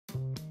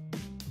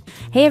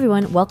Hey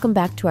everyone, welcome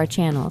back to our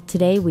channel.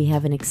 Today we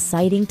have an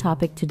exciting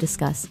topic to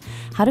discuss: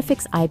 how to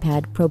fix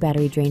iPad Pro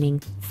battery draining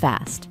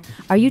fast.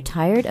 Are you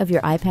tired of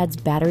your iPad's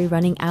battery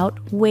running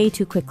out way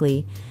too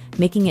quickly,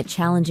 making it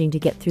challenging to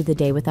get through the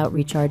day without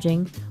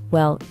recharging?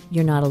 Well,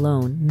 you're not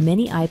alone.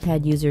 Many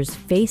iPad users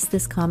face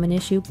this common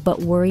issue, but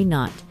worry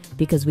not,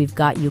 because we've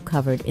got you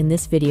covered. In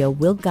this video,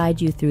 we'll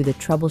guide you through the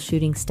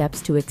troubleshooting steps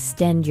to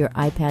extend your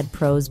iPad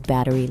Pro's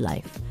battery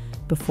life.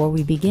 Before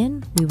we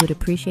begin, we would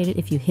appreciate it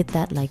if you hit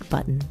that like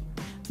button.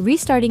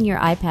 Restarting your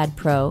iPad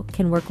Pro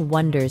can work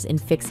wonders in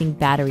fixing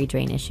battery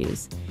drain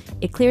issues.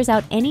 It clears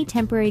out any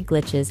temporary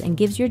glitches and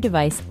gives your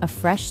device a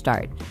fresh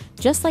start,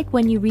 just like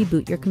when you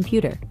reboot your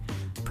computer.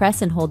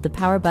 Press and hold the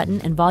power button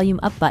and volume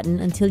up button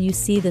until you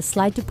see the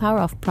slide to power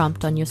off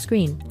prompt on your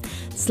screen.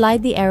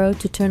 Slide the arrow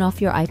to turn off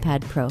your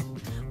iPad Pro.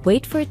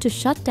 Wait for it to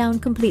shut down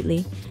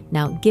completely.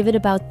 Now give it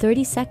about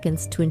 30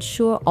 seconds to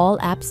ensure all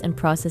apps and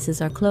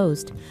processes are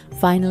closed.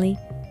 Finally,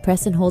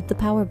 press and hold the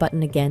power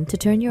button again to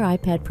turn your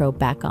iPad Pro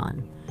back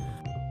on.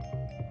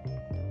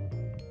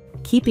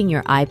 Keeping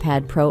your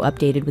iPad Pro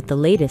updated with the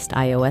latest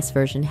iOS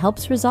version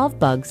helps resolve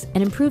bugs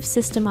and improve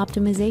system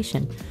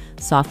optimization.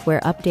 Software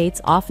updates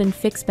often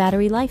fix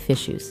battery life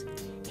issues.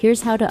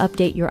 Here's how to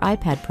update your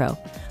iPad Pro.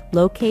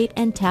 Locate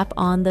and tap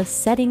on the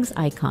Settings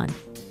icon.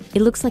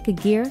 It looks like a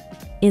gear.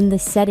 In the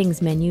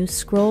Settings menu,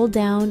 scroll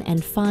down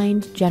and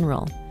find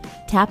General.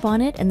 Tap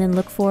on it and then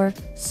look for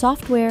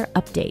Software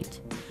Update.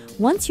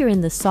 Once you're in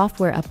the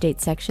Software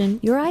Update section,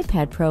 your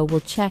iPad Pro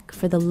will check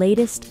for the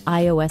latest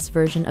iOS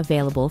version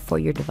available for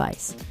your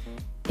device.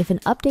 If an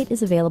update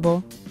is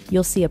available,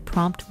 you'll see a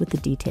prompt with the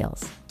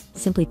details.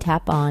 Simply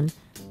tap on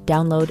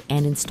Download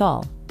and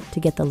Install to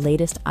get the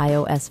latest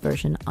iOS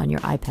version on your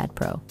iPad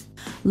Pro.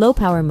 Low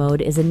power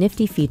mode is a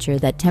nifty feature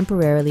that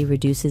temporarily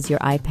reduces your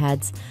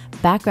iPad's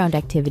background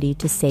activity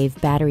to save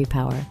battery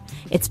power.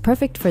 It's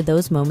perfect for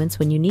those moments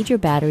when you need your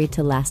battery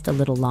to last a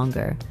little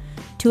longer.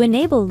 To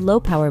enable low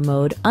power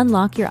mode,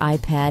 unlock your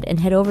iPad and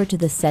head over to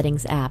the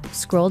Settings app.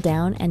 Scroll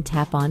down and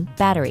tap on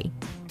Battery.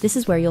 This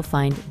is where you'll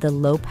find the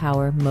low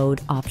power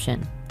mode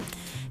option.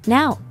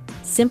 Now,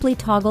 simply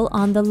toggle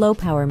on the low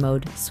power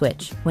mode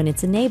switch. When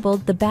it's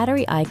enabled, the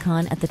battery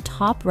icon at the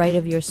top right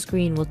of your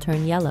screen will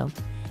turn yellow.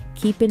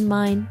 Keep in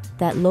mind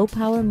that low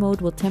power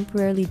mode will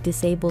temporarily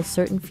disable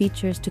certain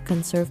features to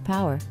conserve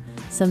power.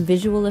 Some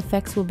visual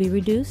effects will be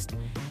reduced,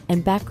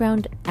 and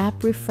background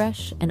app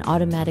refresh and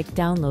automatic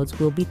downloads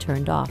will be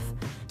turned off.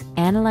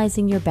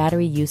 Analyzing your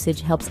battery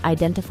usage helps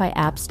identify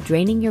apps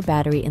draining your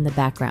battery in the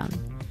background.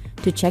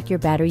 To check your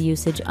battery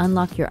usage,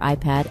 unlock your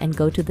iPad and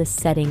go to the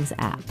Settings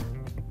app.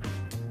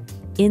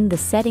 In the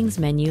Settings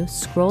menu,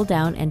 scroll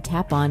down and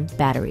tap on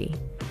Battery.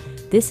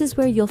 This is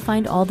where you'll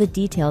find all the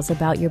details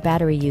about your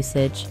battery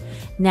usage.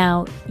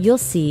 Now, you'll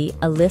see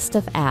a list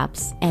of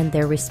apps and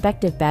their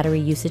respective battery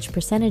usage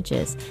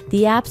percentages.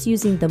 The apps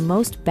using the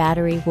most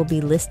battery will be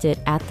listed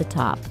at the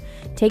top.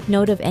 Take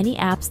note of any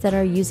apps that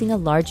are using a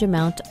large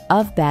amount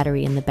of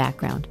battery in the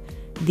background.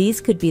 These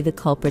could be the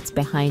culprits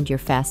behind your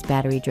fast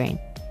battery drain.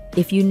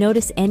 If you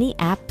notice any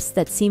apps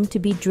that seem to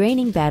be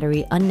draining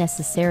battery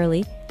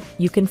unnecessarily,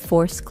 you can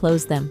force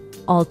close them.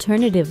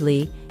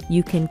 Alternatively,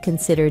 you can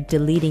consider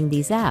deleting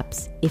these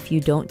apps if you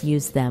don't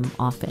use them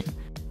often.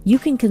 You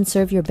can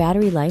conserve your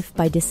battery life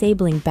by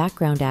disabling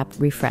background app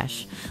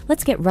refresh.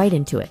 Let's get right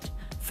into it.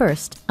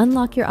 First,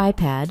 unlock your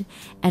iPad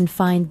and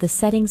find the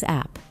Settings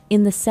app.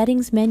 In the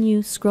Settings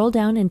menu, scroll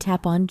down and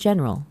tap on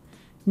General.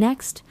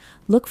 Next,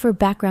 look for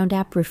background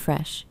app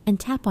refresh and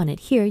tap on it.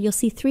 Here, you'll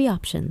see three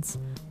options: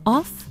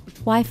 off,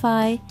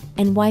 Wi-Fi,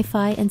 and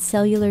Wi-Fi and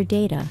cellular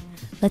data.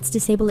 Let's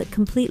disable it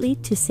completely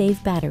to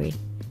save battery.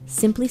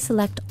 Simply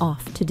select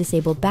off to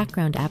disable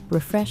background app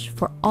refresh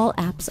for all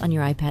apps on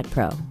your iPad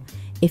Pro.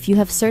 If you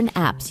have certain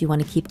apps you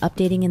want to keep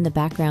updating in the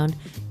background,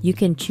 you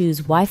can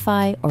choose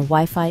Wi-Fi or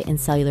Wi-Fi and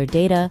cellular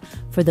data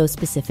for those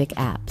specific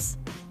apps.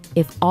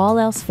 If all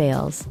else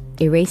fails,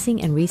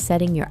 erasing and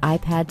resetting your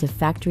iPad to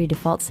factory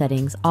default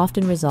settings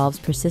often resolves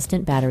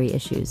persistent battery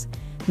issues.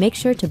 Make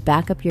sure to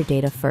back up your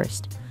data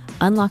first.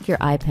 Unlock your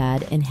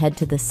iPad and head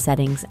to the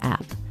Settings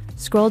app.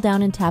 Scroll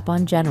down and tap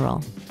on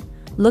General.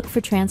 Look for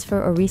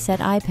Transfer or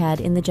Reset iPad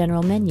in the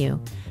General menu.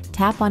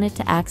 Tap on it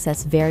to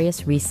access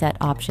various reset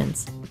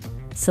options.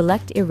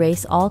 Select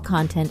Erase all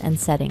content and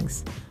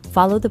settings.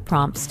 Follow the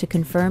prompts to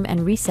confirm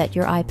and reset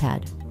your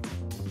iPad.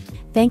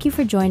 Thank you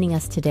for joining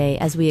us today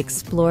as we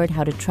explored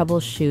how to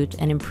troubleshoot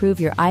and improve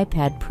your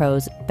iPad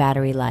Pro's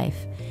battery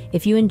life.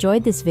 If you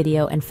enjoyed this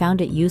video and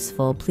found it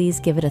useful, please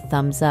give it a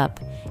thumbs up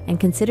and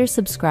consider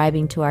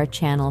subscribing to our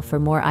channel for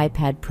more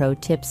iPad Pro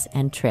tips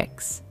and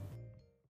tricks.